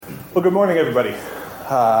Well, good morning, everybody.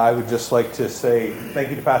 I would just like to say thank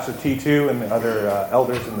you to Pastor T2 and the other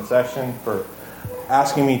elders in the session for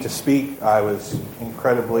asking me to speak. I was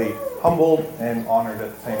incredibly humbled and honored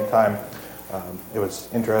at the same time. It was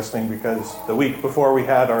interesting because the week before we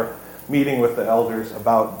had our meeting with the elders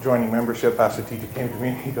about joining membership, Pastor T2 came to me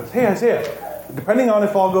and he goes, "Hey, Isaiah, depending on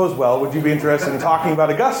if all goes well, would you be interested in talking about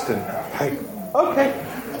Augustine?" I'm like, okay,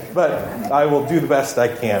 but I will do the best I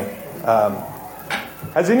can.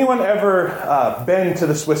 Has anyone ever been to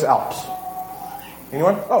the Swiss Alps?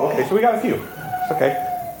 Anyone? Oh, okay, so we got a few. Okay.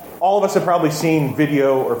 All of us have probably seen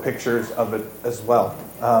video or pictures of it as well.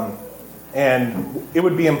 And it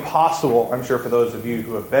would be impossible, I'm sure for those of you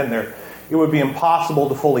who have been there, it would be impossible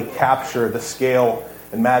to fully capture the scale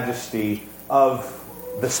and majesty of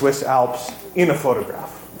the Swiss Alps in a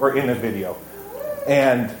photograph or in a video.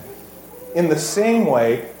 And in the same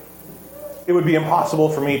way, it would be impossible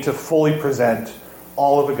for me to fully present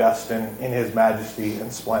all of Augustine in his majesty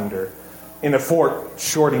and splendor in a short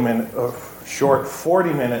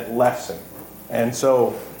 40-minute lesson. And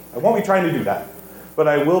so I won't be trying to do that, but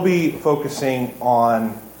I will be focusing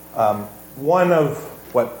on one of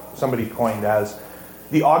what somebody coined as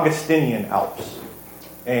the Augustinian Alps.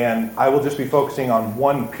 And I will just be focusing on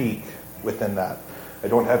one peak within that. I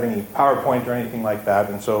don't have any PowerPoint or anything like that,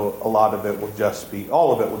 and so all of it will just be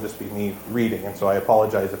me reading. And so I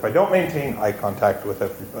apologize if I don't maintain eye contact with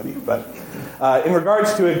everybody. But in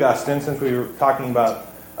regards to Augustine, since we were talking about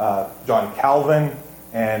John Calvin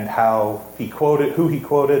and who he quoted,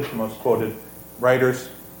 the most quoted writers,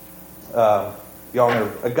 the honor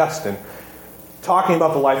of Augustine, talking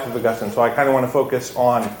about the life of Augustine. So I kind of want to focus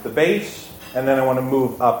on the base, and then I want to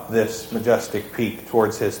move up this majestic peak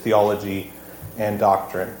towards his theology and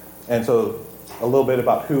doctrine. And so a little bit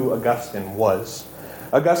about who Augustine was.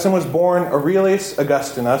 Augustine was born Aurelius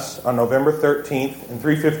Augustinus on November 13th in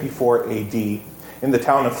 354 AD in the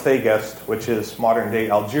town of Thagest, which is modern-day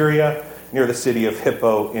Algeria, near the city of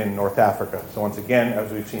Hippo in North Africa. So once again,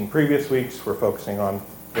 as we've seen previous weeks, we're focusing on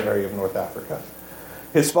the area of North Africa.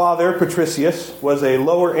 His father, Patricius, was a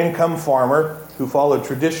lower-income farmer who followed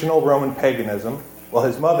traditional Roman paganism, while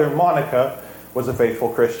his mother, Monica, was a faithful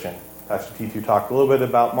Christian. Pastor T2 talked a little bit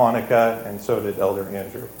about Monica, and so did Elder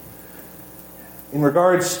Andrew. In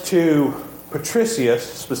regards to Patricius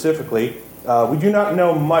specifically, we do not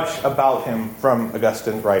know much about him from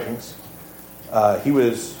Augustine's writings.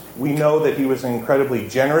 We know that he was an incredibly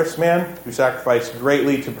generous man who sacrificed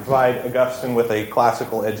greatly to provide Augustine with a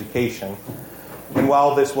classical education. And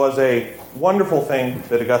while this was a wonderful thing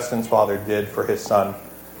that Augustine's father did for his son,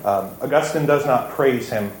 Augustine does not praise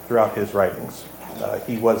him throughout his writings.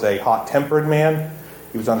 He was a hot-tempered man,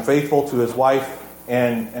 he was unfaithful to his wife,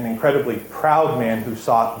 and an incredibly proud man who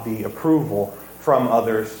sought the approval from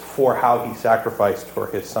others for how he sacrificed for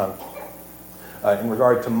his son. In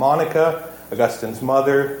regard to Monica, Augustine's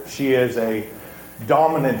mother, she is a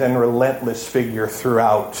dominant and relentless figure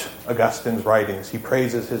throughout Augustine's writings. He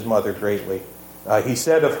praises his mother greatly. He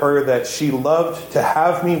said of her that she loved to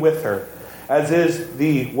have me with her, as is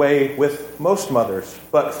the way with most mothers,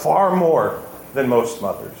 but far more than most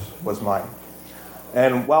mothers was mine.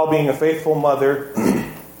 And while being a faithful mother,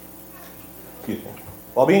 who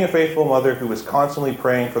was constantly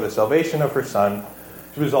praying for the salvation of her son,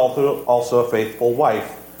 she was also a faithful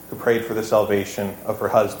wife who prayed for the salvation of her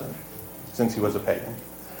husband, since he was a pagan.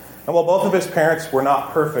 And while both of his parents were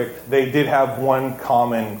not perfect, they did have one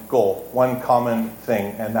common goal, one common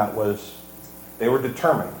thing, and that was they were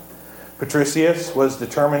determined. Patricius was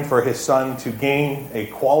determined for his son to gain a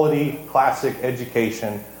quality classic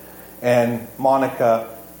education, and Monica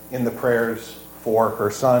in the prayers for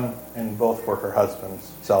her son and both for her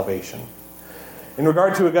husband's salvation. In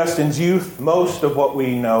regard to Augustine's youth, most of what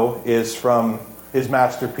we know is from his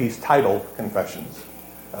masterpiece titled Confessions.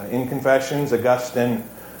 In Confessions, Augustine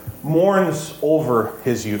mourns over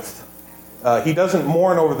his youth. He doesn't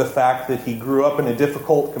mourn over the fact that he grew up in a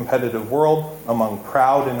difficult, competitive world among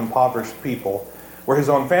proud and impoverished people, where his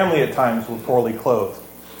own family at times was poorly clothed.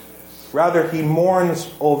 Rather, he mourns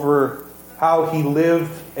over how he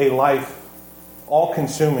lived a life,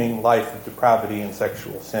 all-consuming life of depravity and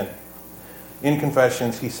sexual sin. In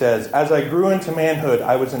Confessions, he says, "As I grew into manhood,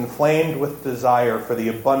 I was inflamed with desire for the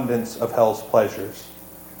abundance of hell's pleasures."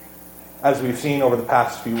 As we've seen over the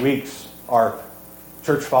past few weeks, our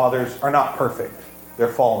church fathers are not perfect. They're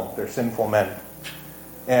fallen. They're sinful men.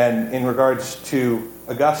 And in regards to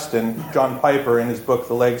Augustine, John Piper, in his book,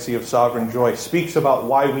 The Legacy of Sovereign Joy, speaks about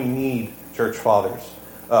why we need church fathers,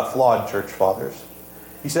 flawed church fathers.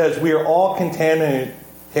 He says, "We are all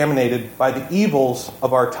contaminated by the evils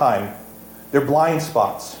of our time. Their blind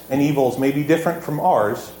spots and evils may be different from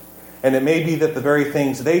ours, And it may be that the very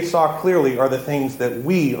things they saw clearly are the things that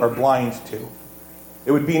we are blind to.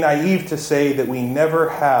 It would be naive to say that we never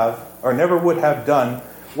have or never would have done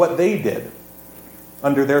what they did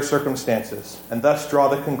under their circumstances, and thus draw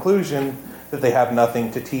the conclusion that they have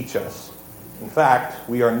nothing to teach us. In fact,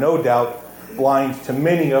 we are no doubt blind to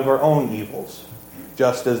many of our own evils,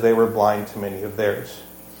 just as they were blind to many of theirs.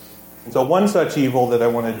 And so one such evil that I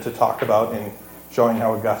wanted to talk about in showing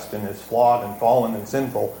how Augustine is flawed and fallen and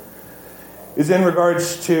sinful is in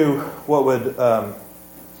regards to what would,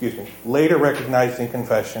 later recognized in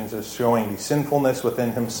Confessions as showing the sinfulness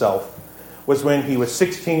within himself, was when he was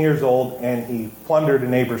 16 years old and he plundered a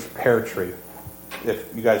neighbor's pear tree.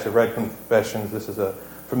 If you guys have read Confessions, this is a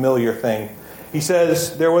familiar thing. He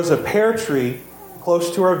says, "There was a pear tree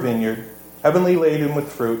close to our vineyard, heavily laden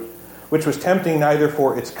with fruit, which was tempting neither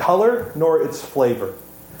for its color nor its flavor.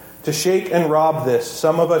 To shake and rob this,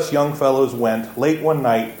 some of us young fellows went late one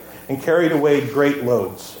night and carried away great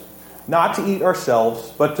loads, not to eat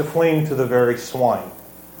ourselves, but to fling to the very swine.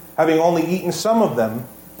 Having only eaten some of them,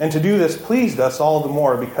 and to do this pleased us all the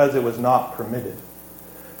more because it was not permitted.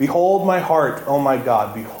 Behold my heart, O my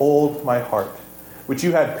God, behold my heart, which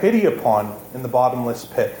you had pity upon in the bottomless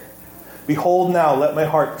pit. Behold now, let my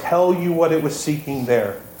heart tell you what it was seeking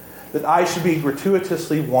there, that I should be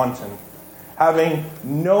gratuitously wanton, having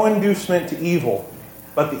no inducement to evil,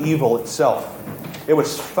 but the evil itself. It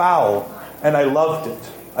was foul, and I loved it.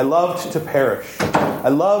 I loved to perish. I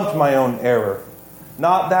loved my own error.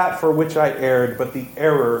 Not that for which I erred, but the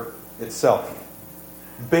error itself.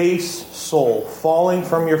 Base soul, falling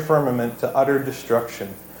from your firmament to utter destruction,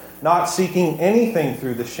 not seeking anything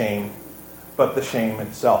through the shame, but the shame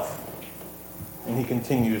itself." And he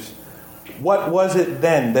continues, "What was it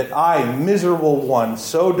then that I, miserable one,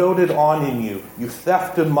 so doted on in you, you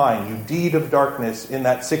theft of mine, you deed of darkness, in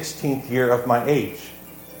that 16th year of my age?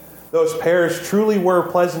 Those pears truly were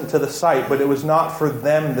pleasant to the sight, but it was not for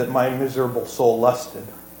them that my miserable soul lusted.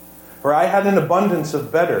 For I had an abundance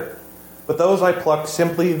of better, but those I plucked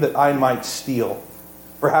simply that I might steal.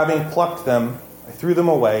 For having plucked them, I threw them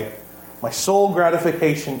away, my sole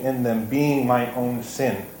gratification in them being my own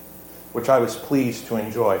sin, which I was pleased to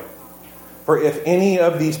enjoy. For if any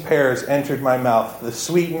of these pears entered my mouth, the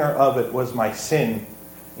sweetener of it was my sin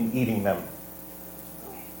in eating them."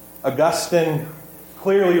 Augustine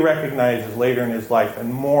clearly recognizes later in his life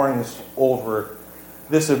and mourns over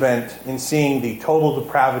this event in seeing the total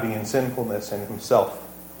depravity and sinfulness in himself.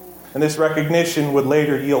 And this recognition would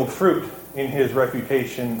later yield fruit in his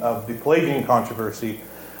refutation of the Pelagian controversy,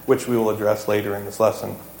 which we will address later in this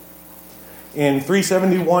lesson. In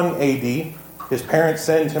 371 AD, his parents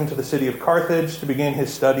send him to the city of Carthage to begin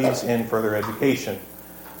his studies in further education.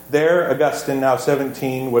 There, Augustine, now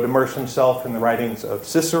 17, would immerse himself in the writings of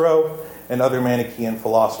Cicero and other Manichaean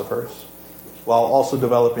philosophers, while also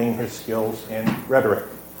developing his skills in rhetoric.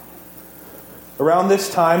 Around this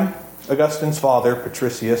time, Augustine's father,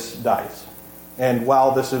 Patricius, dies. And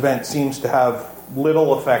while this event seems to have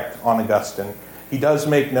little effect on Augustine, he does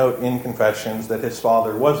make note in Confessions that his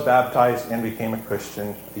father was baptized and became a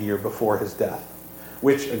Christian a year before his death,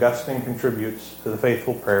 which Augustine contributes to the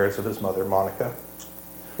faithful prayers of his mother, Monica.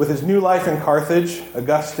 With his new life in Carthage,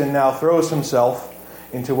 Augustine now throws himself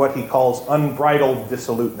into what he calls unbridled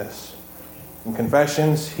dissoluteness. In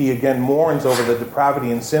Confessions, he again mourns over the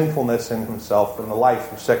depravity and sinfulness in himself and the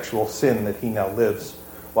life of sexual sin that he now lives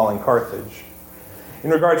while in Carthage. In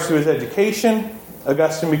regards to his education,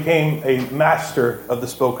 Augustine became a master of the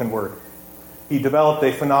spoken word. He developed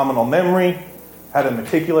a phenomenal memory, had a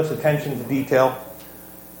meticulous attention to detail,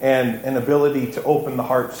 and an ability to open the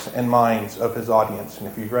hearts and minds of his audience. And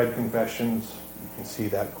if you've read Confessions, you can see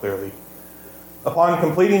that clearly. Upon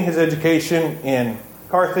completing his education in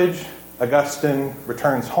Carthage, Augustine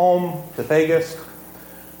returns home to Thagest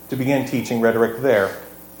to begin teaching rhetoric there.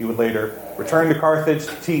 He would later return to Carthage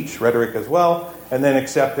to teach rhetoric as well, and then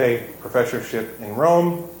accept a professorship in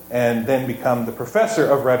Rome, and then become the professor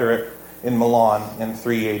of rhetoric in Milan in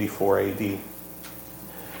 384 AD.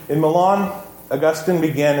 In Milan, Augustine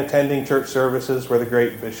began attending church services where the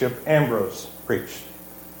great Bishop Ambrose preached.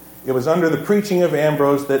 It was under the preaching of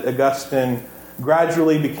Ambrose that Augustine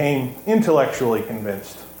gradually became intellectually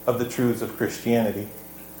convinced of the truths of Christianity.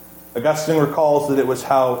 Augustine recalls that it was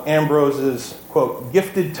how Ambrose's, quote,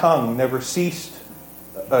 gifted tongue never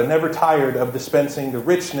tired of dispensing the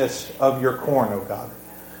richness of your corn, O God,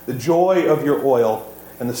 the joy of your oil,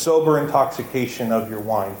 and the sober intoxication of your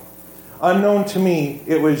wine. Unknown to me,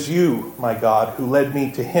 it was you, my God, who led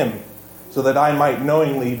me to him, so that I might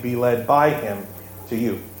knowingly be led by him to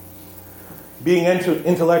you. Being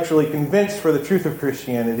intellectually convinced for the truth of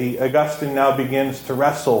Christianity, Augustine now begins to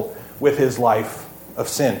wrestle with his life of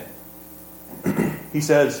sin. He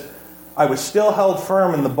says, I was still held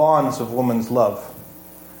firm in the bonds of woman's love.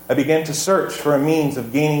 I began to search for a means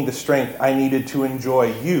of gaining the strength I needed to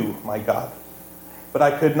enjoy you, my God. But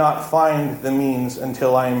I could not find the means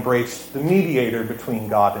until I embraced the mediator between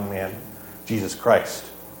God and man, Jesus Christ.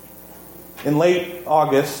 In late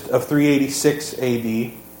August of 386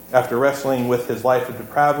 AD, after wrestling with his life of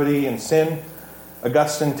depravity and sin,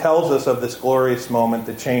 Augustine tells us of this glorious moment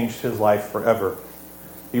that changed his life forever.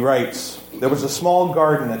 He writes, there was a small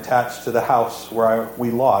garden attached to the house where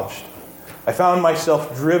we lodged. I found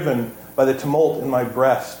myself driven by the tumult in my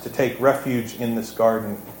breast to take refuge in this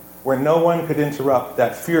garden, where no one could interrupt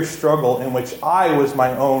that fierce struggle in which I was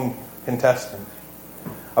my own contestant.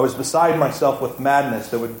 I was beside myself with madness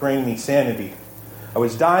that would bring me sanity. I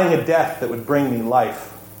was dying a death that would bring me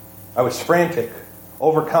life. I was frantic,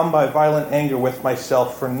 overcome by violent anger with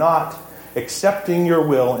myself for not accepting your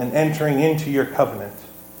will and entering into your covenant.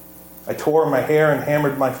 I tore my hair and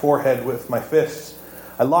hammered my forehead with my fists.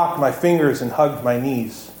 I locked my fingers and hugged my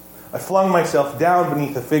knees. I flung myself down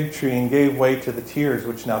beneath a fig tree and gave way to the tears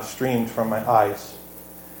which now streamed from my eyes.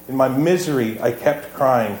 In my misery, I kept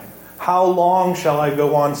crying, how long shall I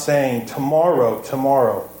go on saying, tomorrow,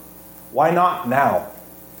 tomorrow? Why not now?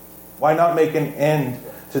 Why not make an end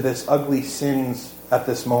to this ugly sins at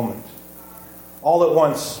this moment? All at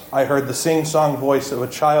once, I heard the sing-song voice of a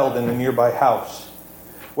child in a nearby house.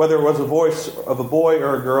 Whether it was a voice of a boy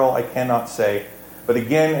or a girl, I cannot say. But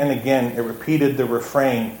again and again, it repeated the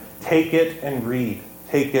refrain, take it and read,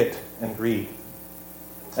 take it and read.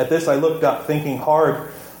 At this, I looked up, thinking hard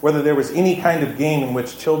whether there was any kind of game in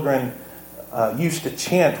which children used to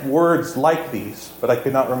chant words like these, but I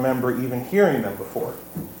could not remember even hearing them before.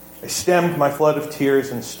 I stemmed my flood of tears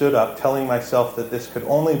and stood up, telling myself that this could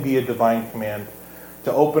only be a divine command,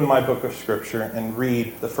 to open my book of Scripture and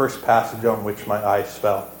read the first passage on which my eyes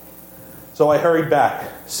fell. So I hurried back,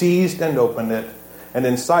 seized and opened it, and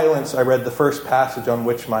in silence I read the first passage on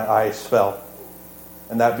which my eyes fell,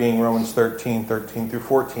 and that being Romans 13:13 through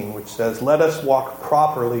 14, which says, let us walk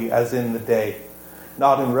properly as in the day,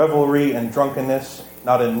 not in revelry and drunkenness,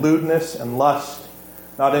 not in lewdness and lust,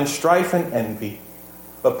 not in strife and envy,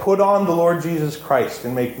 but put on the Lord Jesus Christ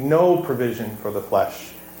and make no provision for the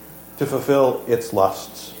flesh to fulfill its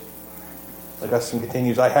lusts. Augustine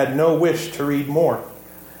continues, I had no wish to read more,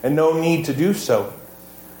 and no need to do so.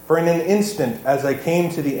 For in an instant, as I came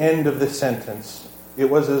to the end of this sentence, it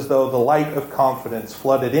was as though the light of confidence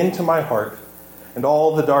flooded into my heart, and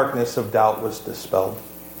all the darkness of doubt was dispelled.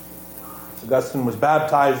 Augustine was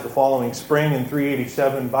baptized the following spring in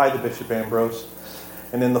 387 by the Bishop Ambrose,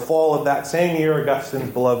 and in the fall of that same year, Augustine's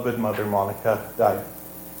beloved mother, Monica, died.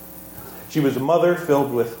 She was a mother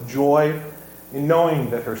filled with joy in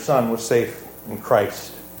knowing that her son was safe in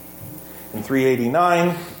Christ. In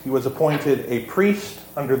 389, he was appointed a priest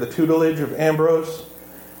under the tutelage of Ambrose,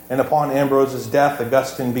 and upon Ambrose's death,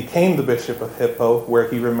 Augustine became the Bishop of Hippo, where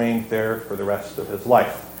he remained there for the rest of his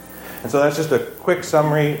life. And so that's just a quick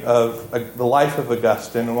summary of the life of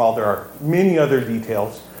Augustine, and while there are many other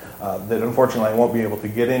details that unfortunately I won't be able to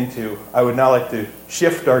get into, I would now like to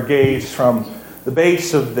shift our gaze from the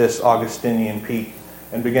base of this Augustinian peak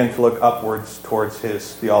and begin to look upwards towards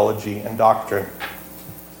his theology and doctrine.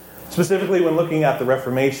 Specifically, when looking at the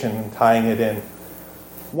Reformation and tying it in,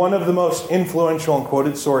 one of the most influential and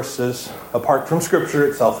quoted sources, apart from Scripture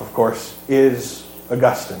itself, of course, is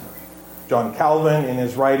Augustine. John Calvin, in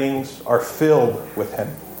his writings, are filled with him.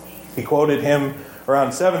 He quoted him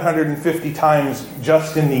around 750 times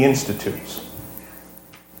just in the Institutes.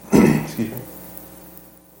 Excuse me.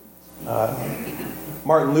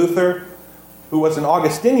 Martin Luther, who was an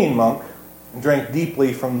Augustinian monk, drank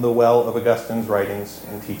deeply from the well of Augustine's writings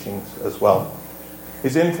and teachings as well.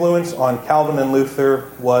 His influence on Calvin and Luther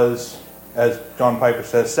was, as John Piper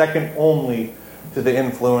says, second only to the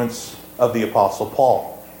influence of the Apostle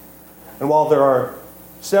Paul. And while there are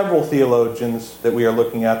several theologians that we are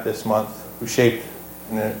looking at this month who shaped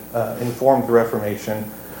and informed the Reformation,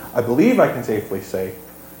 I believe I can safely say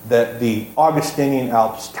that the Augustinian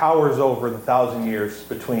Alps towers over the 1,000 years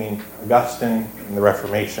between Augustine and the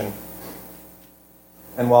Reformation.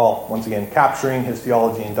 And while, once again, capturing his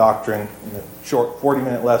theology and doctrine in a short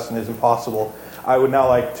 40-minute lesson is impossible, I would now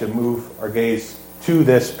like to move our gaze to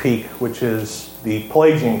this peak, which is the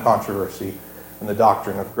Pelagian controversy and the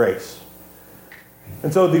doctrine of grace.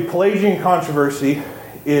 And so the Pelagian controversy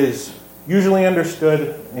is usually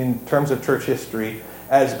understood in terms of church history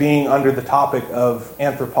as being under the topic of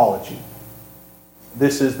anthropology.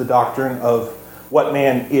 This is the doctrine of what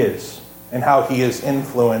man is and how he is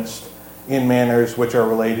influenced in manners which are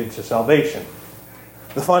related to salvation.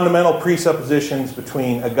 the fundamental presuppositions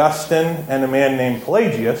between Augustine and a man named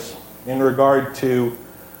Pelagius in regard to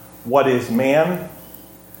what is man,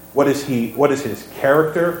 what is his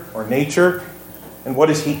character or nature, and what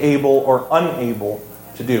is he able or unable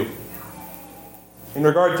to do. In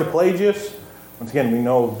regard to Pelagius, once again, we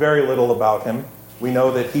know very little about him. We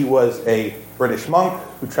know that he was a British monk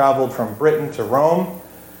who traveled from Britain to Rome,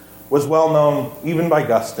 was well known even by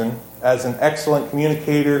Augustine as an excellent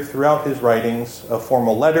communicator throughout his writings of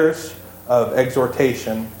formal letters, of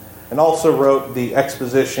exhortation, and also wrote the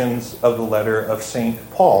expositions of the letter of St.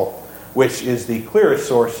 Paul, which is the clearest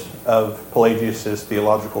source of Pelagius'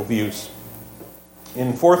 theological views.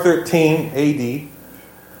 In 413 AD,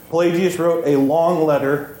 Pelagius wrote a long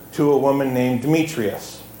letter to a woman named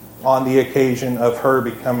Demetrius on the occasion of her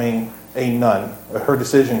becoming a nun, her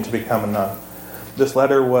decision to become a nun. This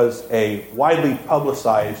letter was a widely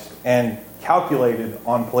publicized and calculated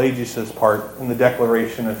on Pelagius' part in the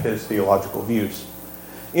declaration of his theological views.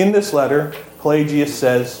 In this letter, Pelagius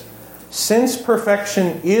says, "Since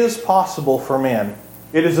perfection is possible for man,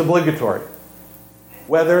 it is obligatory.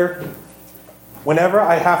 Whenever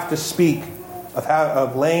I have to speak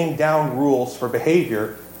of laying down rules for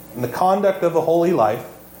behavior in the conduct of a holy life,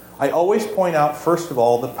 I always point out, first of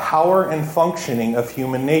all, the power and functioning of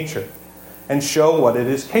human nature, and show what it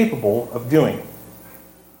is capable of doing,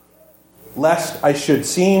 lest I should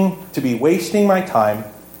seem to be wasting my time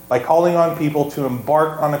by calling on people to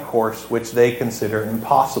embark on a course which they consider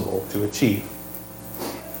impossible to achieve."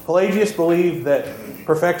 Pelagius believed that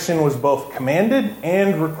perfection was both commanded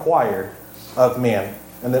and required of man,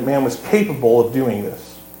 and that man was capable of doing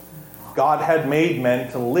this. God had made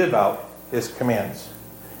men to live out his commands,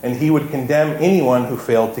 and he would condemn anyone who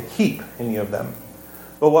failed to keep any of them.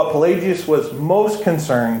 But what Pelagius was most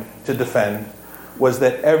concerned to defend was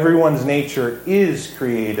that everyone's nature is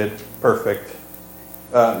created perfect,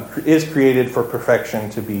 is created for perfection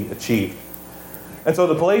to be achieved. And so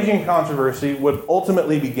the Pelagian controversy would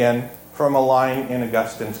ultimately begin from a line in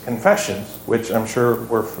Augustine's Confessions, which I'm sure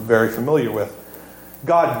we're very familiar with.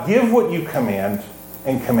 God, give what you command,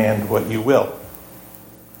 and command what you will.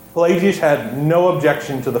 Pelagius had no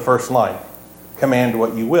objection to the first line, command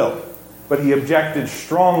what you will. But he objected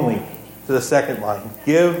strongly to the second line,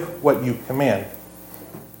 give what you command.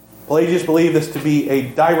 Pelagius believed this to be a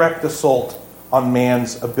direct assault on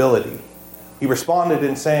man's ability. He responded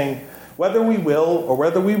in saying, whether we will or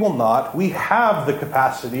whether we will not, we have the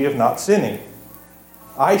capacity of not sinning.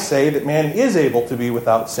 I say that man is able to be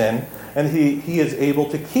without sin, and he is able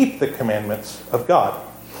to keep the commandments of God.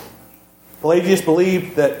 Pelagius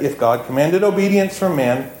believed that if God commanded obedience from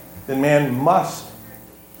man, then man must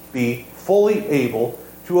be fully able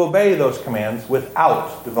to obey those commands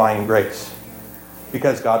without divine grace,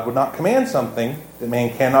 because God would not command something that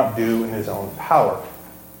man cannot do in his own power.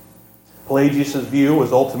 Pelagius' view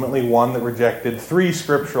was ultimately one that rejected three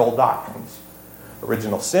scriptural doctrines: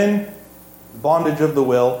 original sin, bondage of the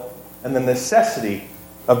will, and the necessity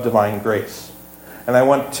of divine grace. And I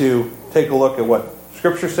want to take a look at what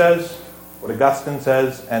Scripture says, what Augustine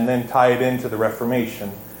says, and then tie it into the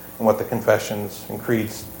Reformation and what the Confessions and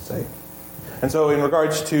Creeds say. And so in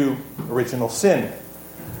regards to original sin,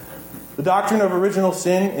 the doctrine of original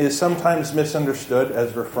sin is sometimes misunderstood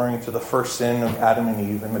as referring to the first sin of Adam and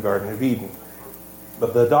Eve in the Garden of Eden.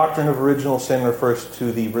 But the doctrine of original sin refers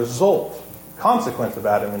to the result, consequence of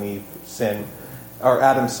Adam and Eve's sin, or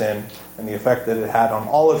Adam's sin, and the effect that it had on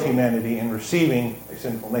all of humanity in receiving a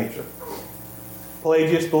sinful nature.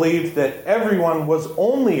 Pelagius believed that everyone was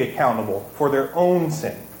only accountable for their own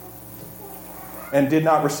sin and did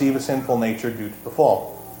not receive a sinful nature due to the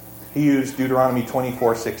fall. He used Deuteronomy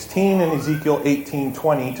 24:16 and Ezekiel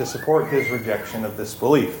 18:20 to support his rejection of this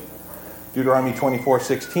belief. Deuteronomy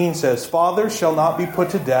 24:16 says, "Fathers shall not be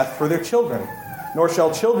put to death for their children, nor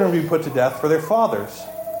shall children be put to death for their fathers.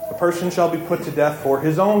 A person shall be put to death for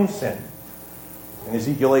his own sin." And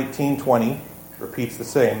Ezekiel 18:20 repeats the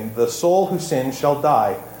same. "The soul who sins shall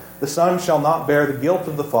die. The son shall not bear the guilt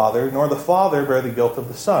of the father, nor the father bear the guilt of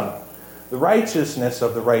the son. The righteousness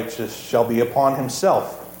of the righteous shall be upon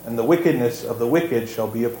himself, and the wickedness of the wicked shall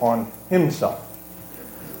be upon himself."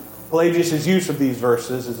 Pelagius' use of these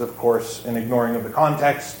verses is, of course, an ignoring of the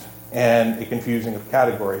context and a confusing of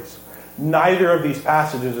categories. Neither of these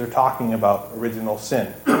passages are talking about original sin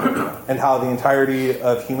and how the entirety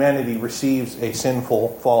of humanity receives a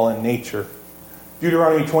sinful, fallen nature.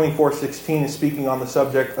 Deuteronomy 24:16 is speaking on the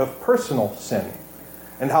subject of personal sin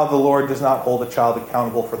and how the Lord does not hold a child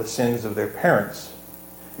accountable for the sins of their parents.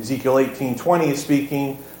 Ezekiel 18:20 is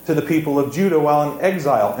speaking to the people of Judah while in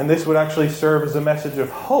exile, and this would actually serve as a message of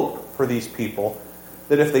hope for these people,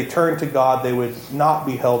 that if they turned to God, they would not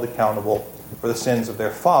be held accountable for the sins of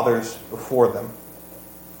their fathers before them.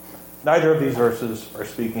 Neither of these verses are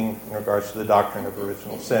speaking in regards to the doctrine of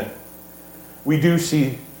original sin. We do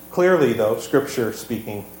see clearly, though, Scripture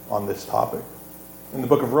speaking on this topic. In the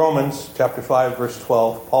book of Romans, chapter 5, verse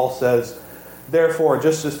 12, Paul says, "Therefore,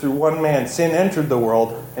 just as through one man sin entered the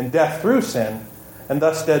world, and death through sin, and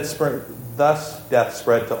thus death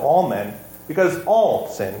spread to all men, because all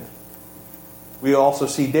sinned." We also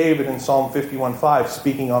see David in Psalm 51:5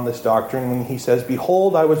 speaking on this doctrine when he says,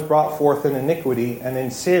 "Behold, I was brought forth in iniquity, and in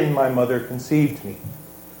sin my mother conceived me."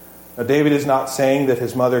 Now, David is not saying that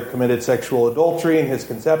his mother committed sexual adultery in his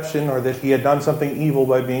conception, or that he had done something evil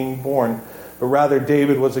by being born, but rather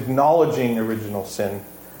David was acknowledging original sin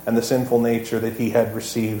and the sinful nature that he had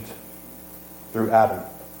received through Adam.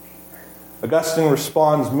 Augustine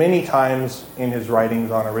responds many times in his writings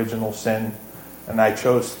on original sin, and I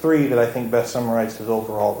chose 3 that I think best summarize his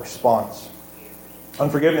overall response. On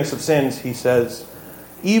forgiveness of sins, he says,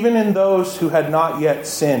 "Even in those who had not yet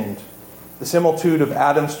sinned, the similitude of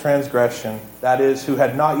Adam's transgression, that is, who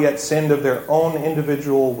had not yet sinned of their own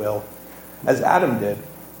individual will, as Adam did,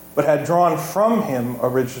 but had drawn from him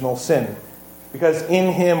original sin, because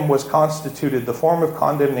in him was constituted the form of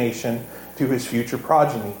condemnation to his future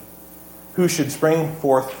progeny, who should spring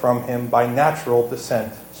forth from him by natural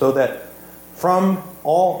descent, so that from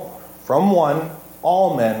one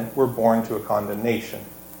all men were born to a condemnation."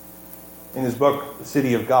 In his book, The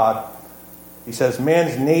City of God, he says,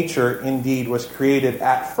 "Man's nature indeed was created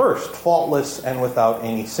at first faultless and without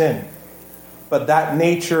any sin. But that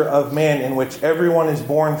nature of man in which everyone is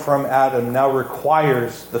born from Adam now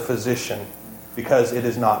requires the physician, because it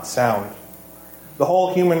is not sound. The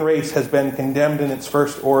whole human race has been condemned in its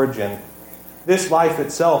first origin. This life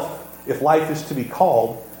itself, if life is to be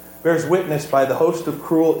called, bears witness by the host of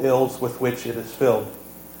cruel ills with which it is filled.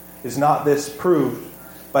 Is not this proved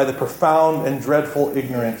by the profound and dreadful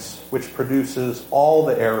ignorance which produces all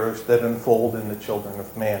the errors that unfold in the children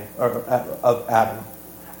of man, or of Adam?"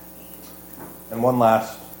 And one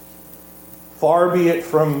last, "Far be it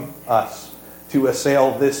from us to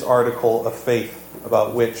assail this article of faith,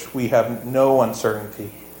 about which we have no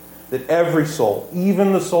uncertainty, that every soul,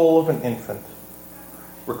 even the soul of an infant,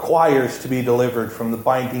 requires to be delivered from the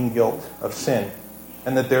binding guilt of sin,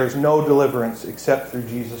 and that there is no deliverance except through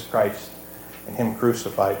Jesus Christ and Him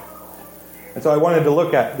crucified." And so I wanted to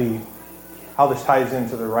look at how this ties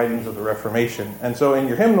into the writings of the Reformation. And so in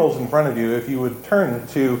your hymnals in front of you, if you would turn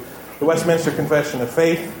to the Westminster Confession of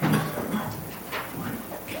Faith,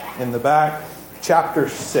 in the back, chapter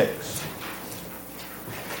 6.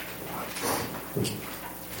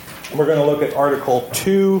 And we're going to look at Article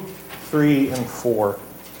 2, 3, and 4.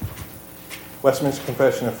 Westminster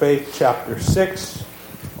Confession of Faith, chapter 6,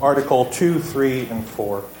 Article 2, 3, and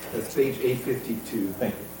 4. That's page 852.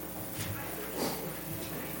 Thank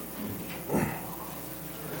you.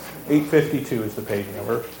 852 is the page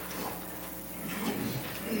number.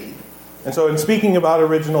 And so in speaking about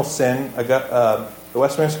original sin, the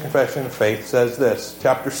Westminster Confession of Faith says this,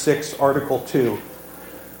 chapter 6, Article 2.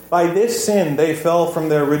 "By this sin they fell from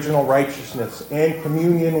their original righteousness and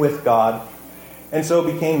communion with God, and so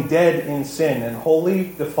became dead in sin and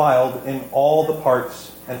wholly defiled in all the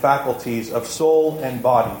parts and faculties of soul and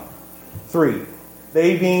body. 3.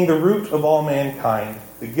 They being the root of all mankind,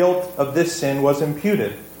 the guilt of this sin was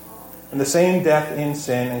imputed, and the same death in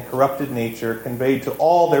sin and corrupted nature conveyed to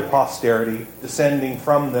all their posterity, descending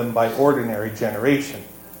from them by ordinary generation."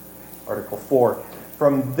 Article 4.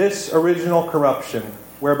 "From this original corruption,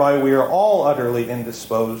 whereby we are all utterly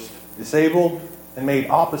indisposed, disabled, and made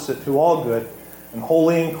opposite to all good, and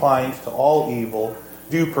wholly inclined to all evil,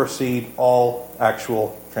 do proceed all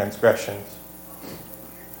actual transgressions."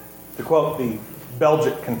 To quote the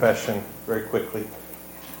Belgic Confession very quickly,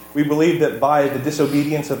 "We believe that by the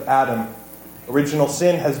disobedience of Adam, original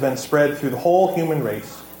sin has been spread through the whole human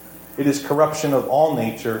race. It is corruption of all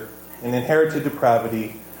nature, and inherited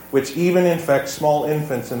depravity, which even infects small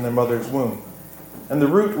infants in their mother's womb. And the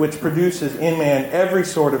root which produces in man every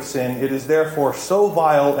sort of sin, it is therefore so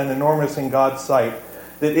vile and enormous in God's sight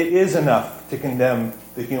that it is enough to condemn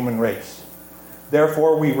the human race.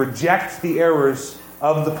 Therefore we reject the errors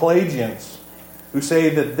of the Pelagians, who say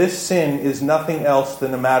that this sin is nothing else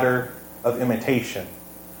than a matter of imitation."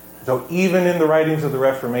 So even in the writings of the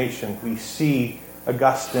Reformation, we see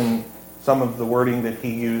Augustine, some of the wording that he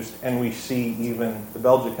used, and we see even the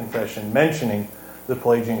Belgic Confession mentioning the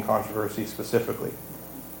Pelagian controversy specifically.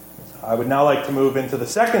 I would now like to move into the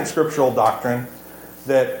second scriptural doctrine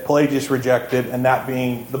that Pelagius rejected, and that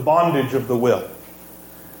being the bondage of the will.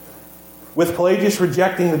 With Pelagius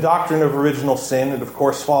rejecting the doctrine of original sin, it of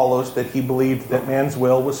course follows that he believed that man's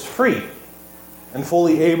will was free and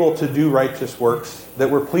fully able to do righteous works that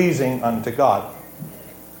were pleasing unto God.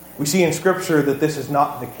 We see in Scripture that this is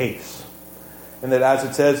not the case, and that as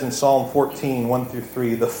it says in Psalm 14,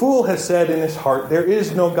 1-3, the fool has said in his heart, there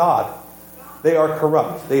is no God. They are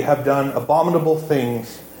corrupt. They have done abominable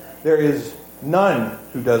things. There is none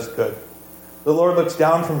who does good. The Lord looks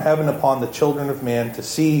down from heaven upon the children of man to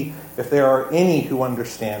see if there are any who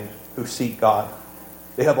understand, who seek God.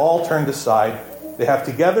 They have all turned aside. They have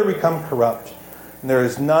together become corrupt. And there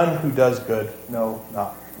is none who does good, no,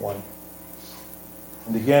 not one.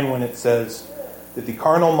 And again, when it says that the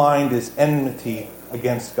carnal mind is enmity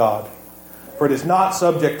against God, for it is not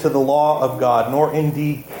subject to the law of God, nor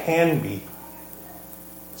indeed can be.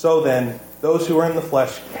 So then, those who are in the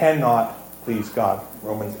flesh cannot please God.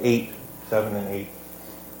 Romans 8, 7 and 8.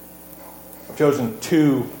 I've chosen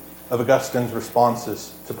two of Augustine's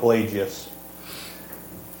responses to Pelagius.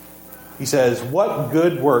 He says, what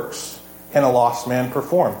good works can a lost man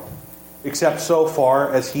perform, except so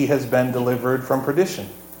far as he has been delivered from perdition?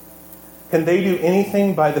 Can they do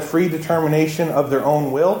anything by the free determination of their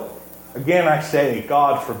own will? Again, I say,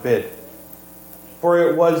 God forbid. For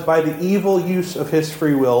it was by the evil use of his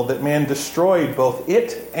free will that man destroyed both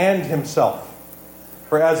it and himself.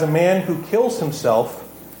 For as a man who kills himself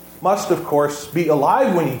must, of course, be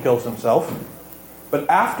alive when he kills himself, but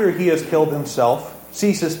after he has killed himself,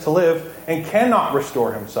 ceases to live and cannot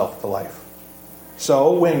restore himself to life.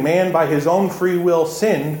 So, when man by his own free will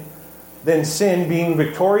sinned, then sin being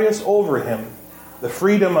victorious over him, the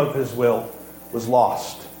freedom of his will was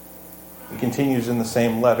lost. He continues in the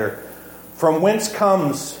same letter. From whence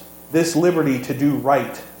comes this liberty to do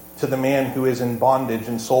right to the man who is in bondage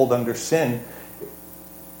and sold under sin,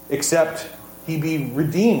 except he be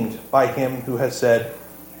redeemed by him who has said,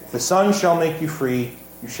 if the Son shall make you free,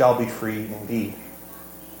 you shall be free indeed.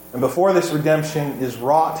 And before this redemption is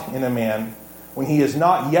wrought in a man, when he is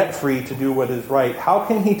not yet free to do what is right, how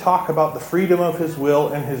can he talk about the freedom of his will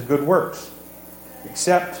and his good works?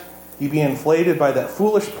 Except he be inflated by that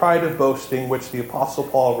foolish pride of boasting which the Apostle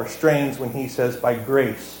Paul restrains when he says, by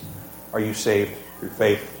grace are you saved through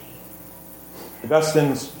faith.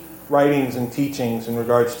 Augustine's writings and teachings in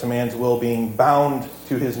regards to man's will being bound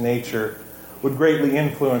to his nature would greatly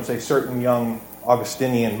influence a certain young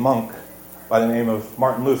Augustinian monk by the name of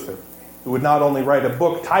Martin Luther, who would not only write a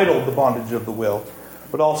book titled The Bondage of the Will,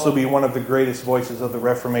 but also be one of the greatest voices of the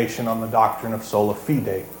Reformation on the doctrine of sola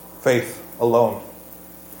fide, faith alone.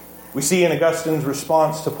 We see in Augustine's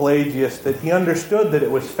response to Pelagius that he understood that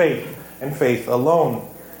it was faith and faith alone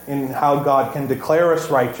in how God can declare us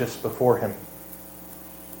righteous before him.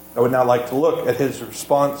 I would now like to look at his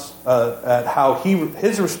response, at how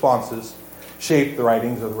his responses shaped the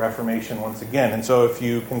writings of the Reformation once again. And so if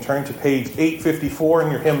you can turn to page 854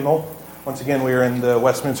 in your hymnal. Once again, we are in the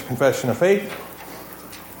Westminster Confession of Faith.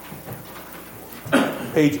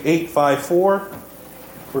 Page 854.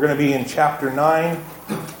 We're going to be in chapter 9,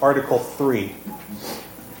 article 3.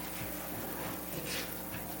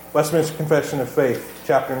 Westminster Confession of Faith,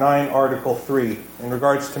 chapter 9, article 3, in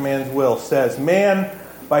regards to man's will, says, man,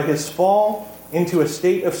 by his fall into a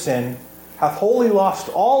state of sin, hath wholly lost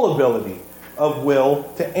all ability of will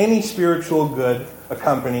to any spiritual good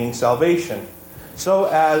accompanying salvation, so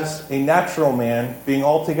as a natural man, being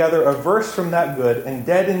altogether averse from that good and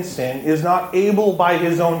dead in sin, is not able by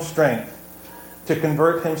his own strength to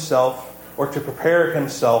convert himself or to prepare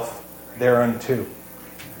himself thereunto.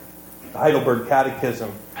 The Heidelberg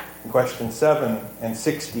Catechism, in question 7 and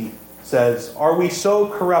 60, says, are we so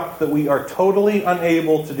corrupt that we are totally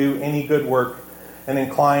unable to do any good work and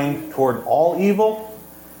inclined toward all evil?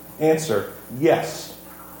 Answer, yes,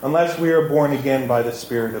 unless we are born again by the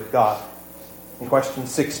Spirit of God. In question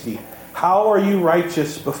 60, how are you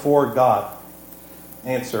righteous before God?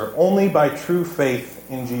 Answer, only by true faith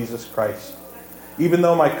in Jesus Christ. Even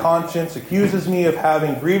though my conscience accuses me of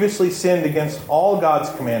having grievously sinned against all God's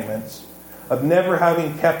commandments, of never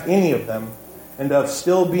having kept any of them, and of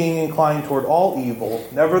still being inclined toward all evil,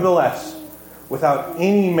 nevertheless, without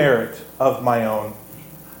any merit of my own,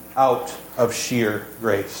 out of sheer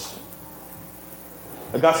grace.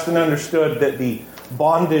 Augustine understood that the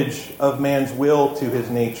bondage of man's will to his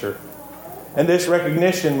nature, and this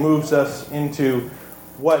recognition moves us into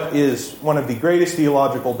what is one of the greatest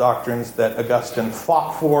theological doctrines that Augustine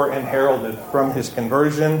fought for and heralded from his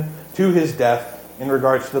conversion to his death in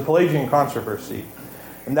regards to the Pelagian controversy.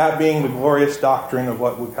 And that being the glorious doctrine of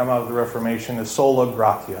what would come out of the Reformation is sola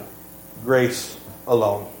gratia, grace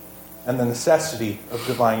alone, and the necessity of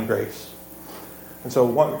divine grace. And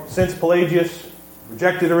so since Pelagius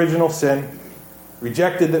rejected original sin,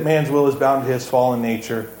 rejected that man's will is bound to his fallen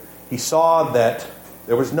nature. He saw that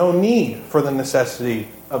there was no need for the necessity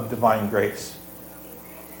of divine grace.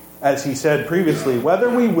 As he said previously, whether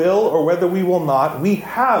we will or whether we will not, we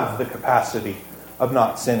have the capacity of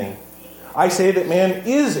not sinning. I say that man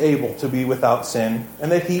is able to be without sin,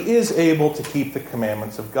 and that he is able to keep the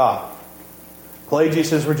commandments of God.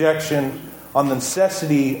 Pelagius' rejection on the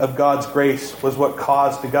necessity of God's grace was what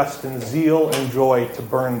caused Augustine's zeal and joy to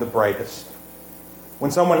burn the brightest.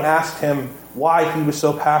 When someone asked him why he was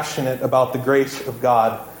so passionate about the grace of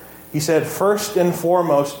God, he said, first and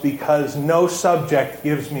foremost, because no subject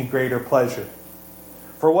gives me greater pleasure.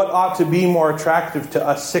 For what ought to be more attractive to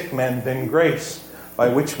us sick men than grace by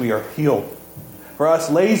which we are healed? For us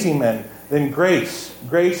lazy men than grace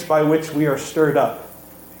by which we are stirred up?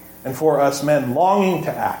 And for us men longing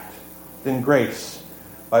to act than grace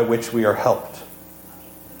by which we are helped?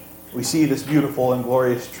 We see this beautiful and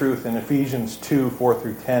glorious truth in Ephesians 2, 4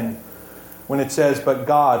 through 10, when it says, but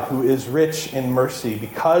God, who is rich in mercy,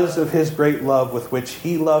 because of his great love with which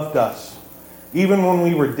he loved us, even when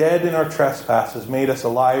we were dead in our trespasses, made us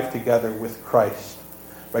alive together with Christ.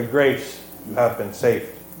 By grace you have been saved.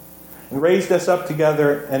 And raised us up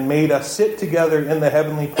together and made us sit together in the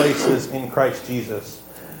heavenly places in Christ Jesus,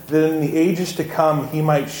 that in the ages to come he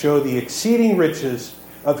might show the exceeding riches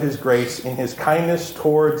of his grace in his kindness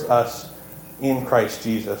towards us in Christ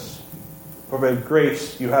Jesus. For by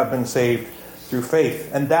grace you have been saved through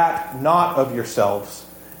faith, and that not of yourselves.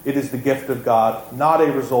 It is the gift of God, not a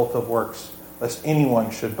result of works, lest anyone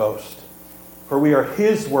should boast. For we are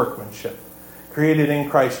his workmanship, created in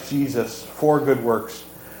Christ Jesus for good works,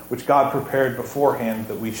 which God prepared beforehand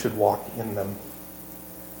that we should walk in them.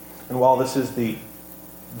 And while this is the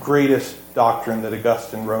greatest doctrine that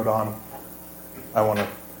Augustine wrote on, I want to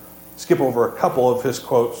skip over a couple of his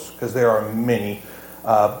quotes, because there are many.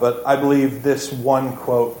 But I believe this one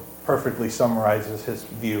quote perfectly summarizes his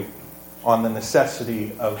view on the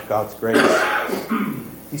necessity of God's grace.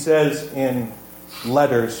 He says in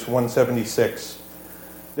Letters 176,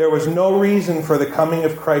 there was no reason for the coming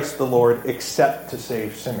of Christ the Lord except to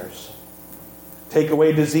save sinners. Take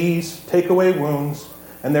away disease, take away wounds,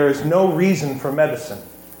 and there is no reason for medicine.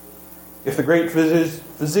 If the great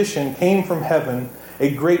physician came from heaven,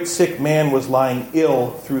 a great sick man was lying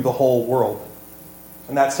ill through the whole world.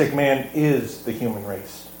 And that sick man is the human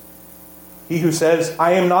race. He who says,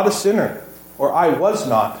 I am not a sinner, or I was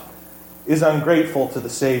not, is ungrateful to the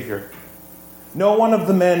Savior. No one of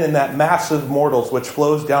the men in that mass of mortals which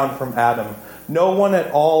flows down from Adam, no one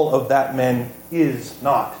at all of that men is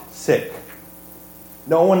not sick.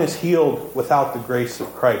 No one is healed without the grace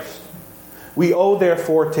of Christ. We owe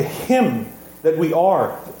therefore to him that we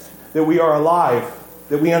are alive,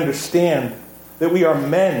 that we understand, that we are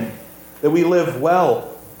men, that we live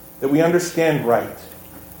well, that we understand right.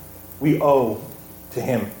 We owe to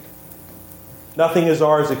him. Nothing is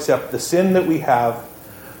ours except the sin that we have.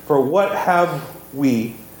 For what have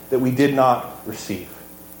we that we did not receive?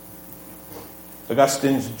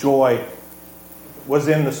 Augustine's joy was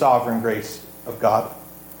in the sovereign grace of God,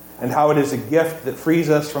 and how it is a gift that frees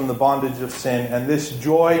us from the bondage of sin. And this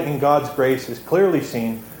joy in God's grace is clearly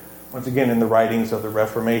seen, once again, in the writings of the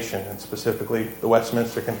Reformation, and specifically the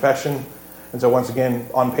Westminster Confession. And so once again,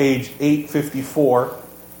 on page 854,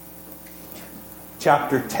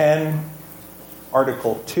 chapter 10,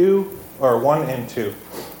 article 2, or 1 and 2.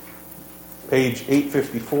 Page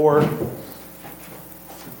 854,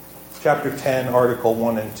 chapter 10, article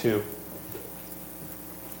 1 and 2.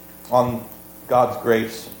 On God's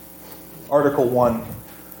grace. Article 1.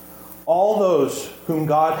 All those whom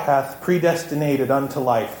God hath predestinated unto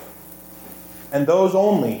life, and those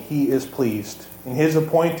only he is pleased, in his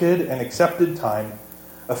appointed and accepted time,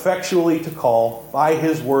 effectually to call by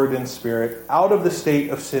his word and spirit out of the state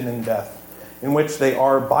of sin and death, in which they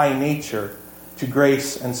are by nature, to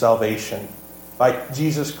grace and salvation, by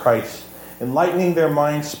Jesus Christ, enlightening their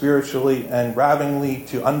minds spiritually and ravingly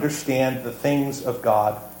to understand the things of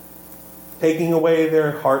God, taking away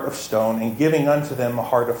their heart of stone and giving unto them a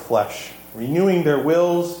heart of flesh, renewing their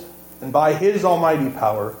wills, and by his almighty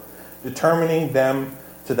power, determining them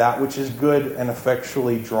to that which is good and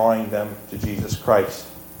effectually drawing them to Jesus Christ.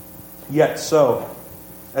 Yet so,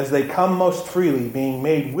 as they come most freely, being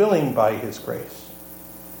made willing by his grace.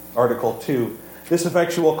 Article 2. This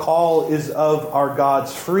effectual call is of our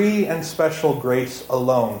God's free and special grace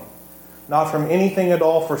alone, not from anything at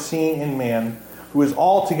all foreseen in man, who is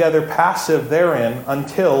altogether passive therein,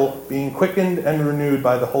 until, being quickened and renewed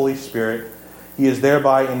by the Holy Spirit, he is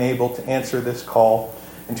thereby enabled to answer this call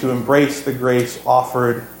and to embrace the grace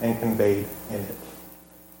offered and conveyed in it.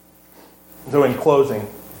 So in closing,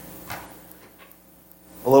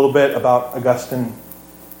 a little bit about Augustine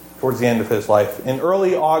towards the end of his life. In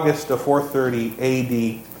early August of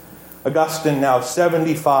 430 AD, Augustine, now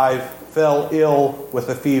 75, fell ill with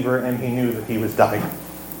a fever, and he knew that he was dying.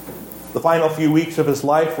 The final few weeks of his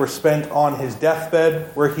life were spent on his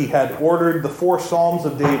deathbed, where he had ordered the 4 Psalms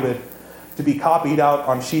of David to be copied out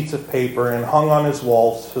on sheets of paper and hung on his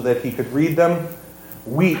walls so that he could read them,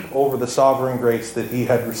 weep over the sovereign grace that he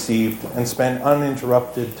had received, and spend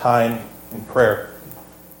uninterrupted time in prayer.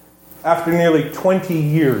 After nearly 20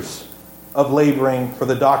 years of laboring for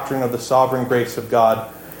the doctrine of the sovereign grace of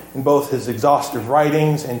God in both his exhaustive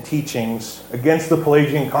writings and teachings against the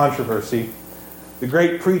Pelagian controversy, the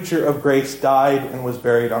great preacher of grace died and was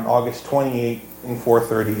buried on August 28 in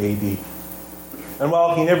 430 AD. And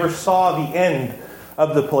while he never saw the end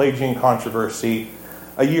of the Pelagian controversy,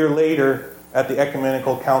 a year later at the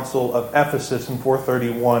Ecumenical Council of Ephesus in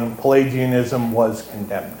 431, Pelagianism was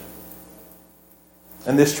condemned.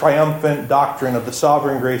 And this triumphant doctrine of the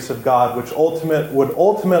sovereign grace of God, which would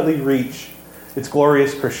ultimately reach its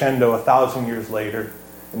glorious crescendo 1,000 years later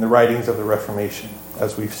in the writings of the Reformation,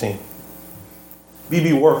 as we've seen.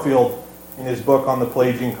 B.B. Warfield, in his book on the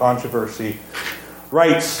Pelagian controversy,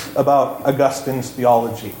 writes about Augustine's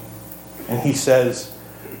theology. And he says,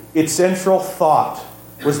 its central thought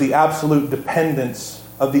was the absolute dependence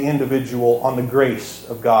of the individual on the grace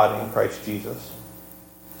of God in Christ Jesus.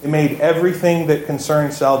 It made everything that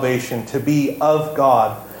concerned salvation to be of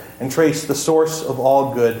God and trace the source of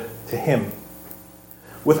all good to Him.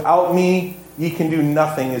 Without me, ye can do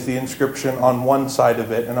nothing is the inscription on one side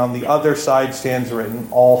of it, and on the other side stands written,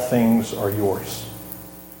 all things are yours.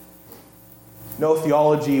 No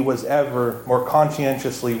theology was ever more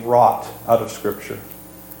conscientiously wrought out of Scripture.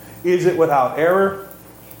 Is it without error?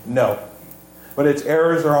 No. But its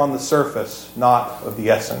errors are on the surface, not of the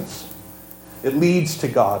essence. It leads to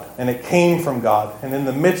God, and it came from God. And in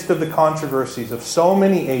the midst of the controversies of so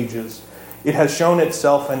many ages, it has shown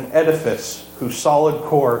itself an edifice whose solid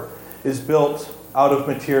core is built out of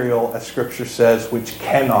material, as Scripture says, which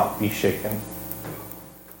cannot be shaken.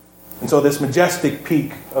 And so this majestic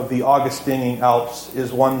peak of the Augustinian Alps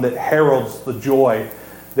is one that heralds the joy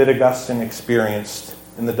that Augustine experienced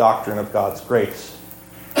in the doctrine of God's grace.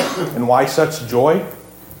 And why such joy?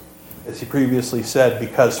 As he previously said,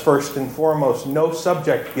 because first and foremost, no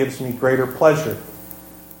subject gives me greater pleasure.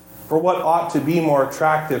 For what ought to be more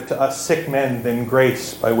attractive to us sick men than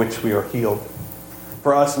grace by which we are healed?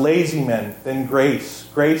 For us lazy men than grace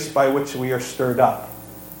by which we are stirred up?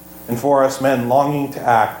 And for us men longing to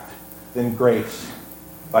act than grace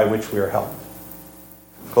by which we are helped?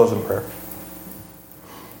 Close in prayer.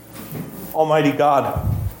 Almighty God,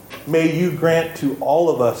 may you grant to all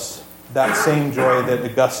of us that same joy that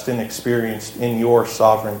Augustine experienced in your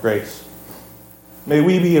sovereign grace. May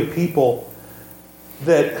we be a people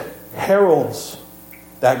that heralds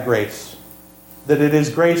that grace, that it is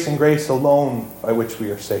grace and grace alone by which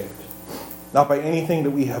we are saved. Not by anything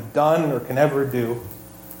that we have done or can ever do,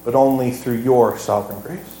 but only through your sovereign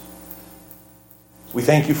grace. We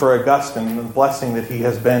thank you for Augustine and the blessing that he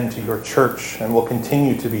has been to your church and will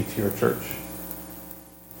continue to be to your church.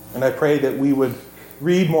 And I pray that we would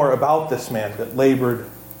read more about this man that labored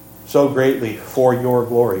so greatly for your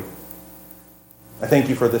glory. I thank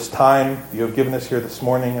you for this time you have given us here this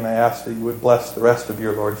morning, and I ask that you would bless the rest of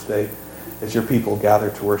your Lord's Day as your people gather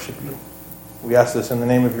to worship you. We ask this in the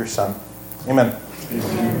name of your Son. Amen.